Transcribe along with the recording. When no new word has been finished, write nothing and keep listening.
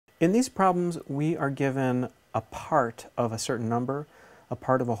In these problems, we are given a part of a certain number, a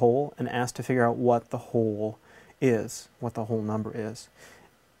part of a whole, and asked to figure out what the whole is, what the whole number is.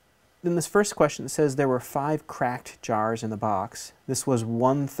 In this first question, it says there were 5 cracked jars in the box. This was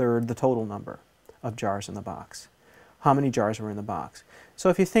 1/3 the total number of jars in the box. How many jars were in the box? So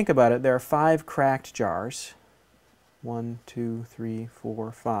if you think about it, there are 5 cracked jars. 1, 2, 3,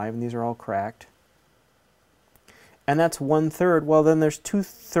 4, 5, and these are all cracked. And that's 1/3. Well, then there's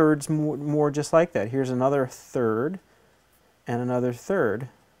 2/3 more just like that. Here's another third and another third.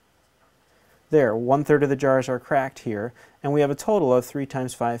 There, 1/3 of the jars are cracked here, and we have a total of 3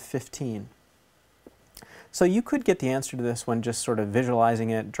 times 5, 15. So you could get the answer to this one just sort of visualizing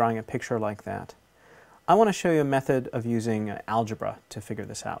it, drawing a picture like that. I want to show you a method of using algebra to figure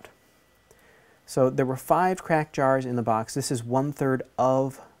this out. So there were 5 cracked jars in the box. This is 1/3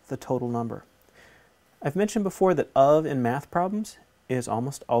 of the total number. I've mentioned before that of in math problems is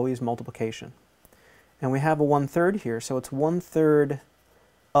almost always multiplication. And we have a 1/3 here, so it's 1/3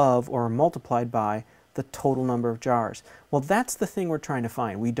 of or multiplied by the total number of jars. Well, that's the thing we're trying to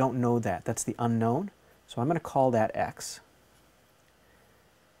find. We don't know that. That's the unknown. So I'm going to call that x.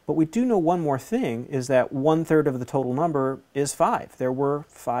 But we do know one more thing, is that 1/3 of the total number is 5. There were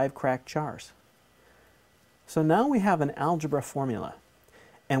 5 cracked jars. So now we have an algebra formula,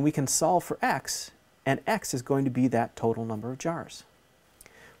 and we can solve for x, and x is going to be that total number of jars.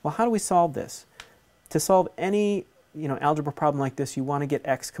 Well, how do we solve this? To solve any algebra problem like this, you want to get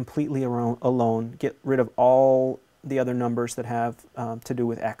x completely alone, get rid of all the other numbers that have to do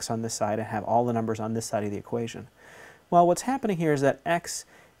with x on this side, and have all the numbers on this side of the equation. Well, what's happening here is that x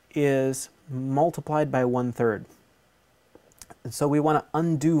is multiplied by 1/3. And so we want to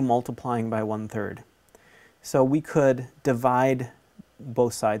undo multiplying by 1/3. So we could divide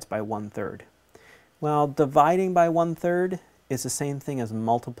both sides by 1/3. Well, dividing by 1/3 is the same thing as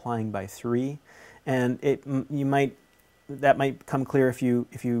multiplying by 3. And that might come clear if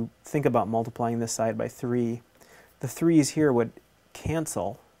you think about multiplying this side by 3. The 3's here would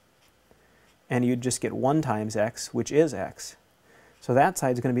cancel, and you'd just get 1 times x, which is x. So that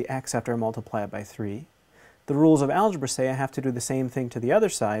side's going to be x after I multiply it by 3. The rules of algebra say I have to do the same thing to the other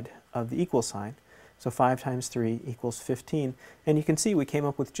side of the equal sign. So 5 times 3 equals 15. And you can see we came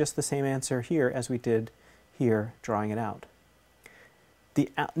up with just the same answer here as we did here, drawing it out.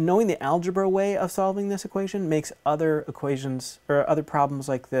 Knowing the algebra way of solving this equation makes other equations or other problems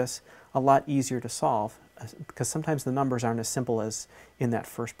like this a lot easier to solve, because sometimes the numbers aren't as simple as in that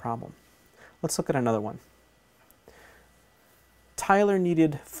first problem. Let's look at another one. Tyler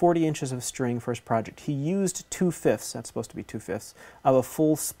needed 40 inches of string for his project. He used 2/5, that's supposed to be 2/5, of a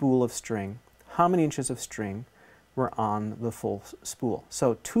full spool of string. How many inches of string were on the full spool?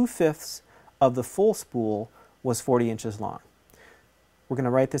 So 2/5 of the full spool was 40 inches long. We're going to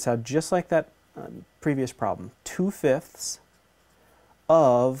write this out just like that previous problem. 2/5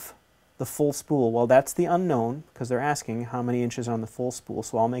 of the full spool. Well, that's the unknown, because they're asking how many inches on the full spool,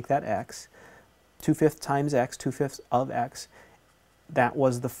 so I'll make that x. 2/5 times x, 2/5 of x, that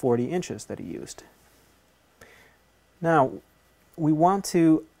was the 40 inches that he used. Now, we want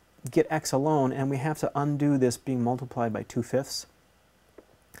to get x alone, and we have to undo this being multiplied by 2/5.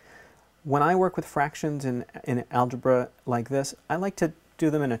 When I work with fractions in algebra like this, I like to do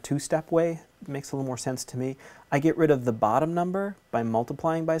them in a 2-step way. It makes a little more sense to me. I get rid of the bottom number by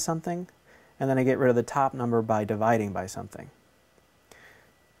multiplying by something, and then I get rid of the top number by dividing by something.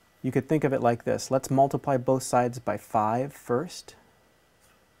 You could think of it like this. Let's multiply both sides by 5 first,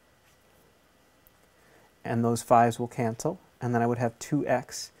 and those 5's will cancel, and then I would have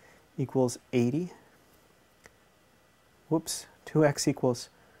 2x equals 80. Whoops, 2x equals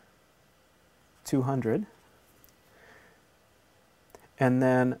 200. And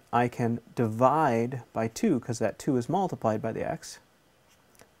then I can divide by 2, because that 2 is multiplied by the x.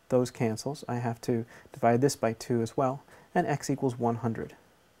 Those cancels. I have to divide this by 2 as well, and x equals 100.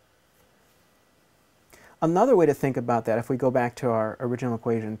 Another way to think about that, if we go back to our original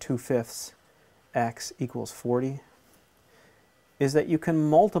equation, 2/5 x equals 40, is that you can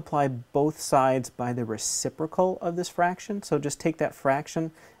multiply both sides by the reciprocal of this fraction. So just take that fraction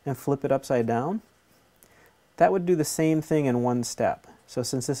and flip it upside down. That would do the same thing in one step. So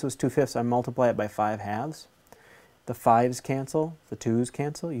since this was 2/5, I multiply it by 5/2. The 5's cancel, the 2's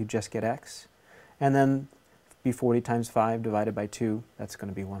cancel, you just get x. And then be 40 times 5 divided by 2, that's going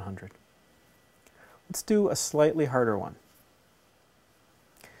to be 100. Let's do a slightly harder one.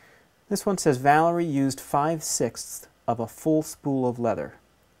 This one says Valerie used 5/6 of a full spool of leather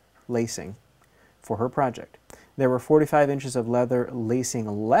lacing for her project. There were 45 inches of leather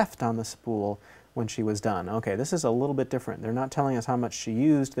lacing left on the spool, when she was done. Okay, this is a little bit different. They're not telling us how much she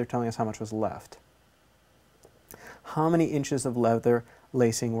used, they're telling us how much was left. How many inches of leather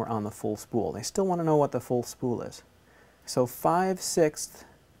lacing were on the full spool? They still want to know what the full spool is. So 5/6,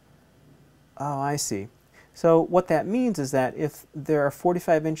 oh, I see. So what that means is that if there are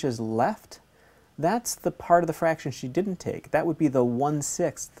 45 inches left, that's the part of the fraction she didn't take. That would be the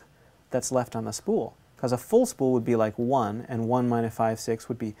 1/6 that's left on the spool. Because a full spool would be like 1, and 1 minus 5/6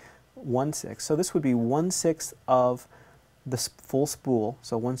 would be 1/6. So this would be 1/6 of the full spool.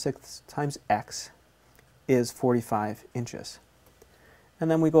 So 1/6 times x is 45 inches. And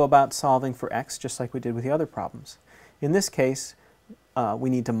then we go about solving for x just like we did with the other problems. In this case, we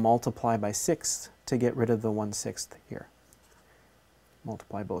need to multiply by 6 to get rid of the 1/6 here.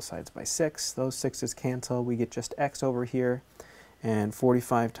 Multiply both sides by 6. Those 6's cancel. We get just x over here. And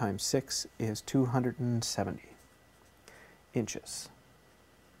 45 times 6 is 270 inches.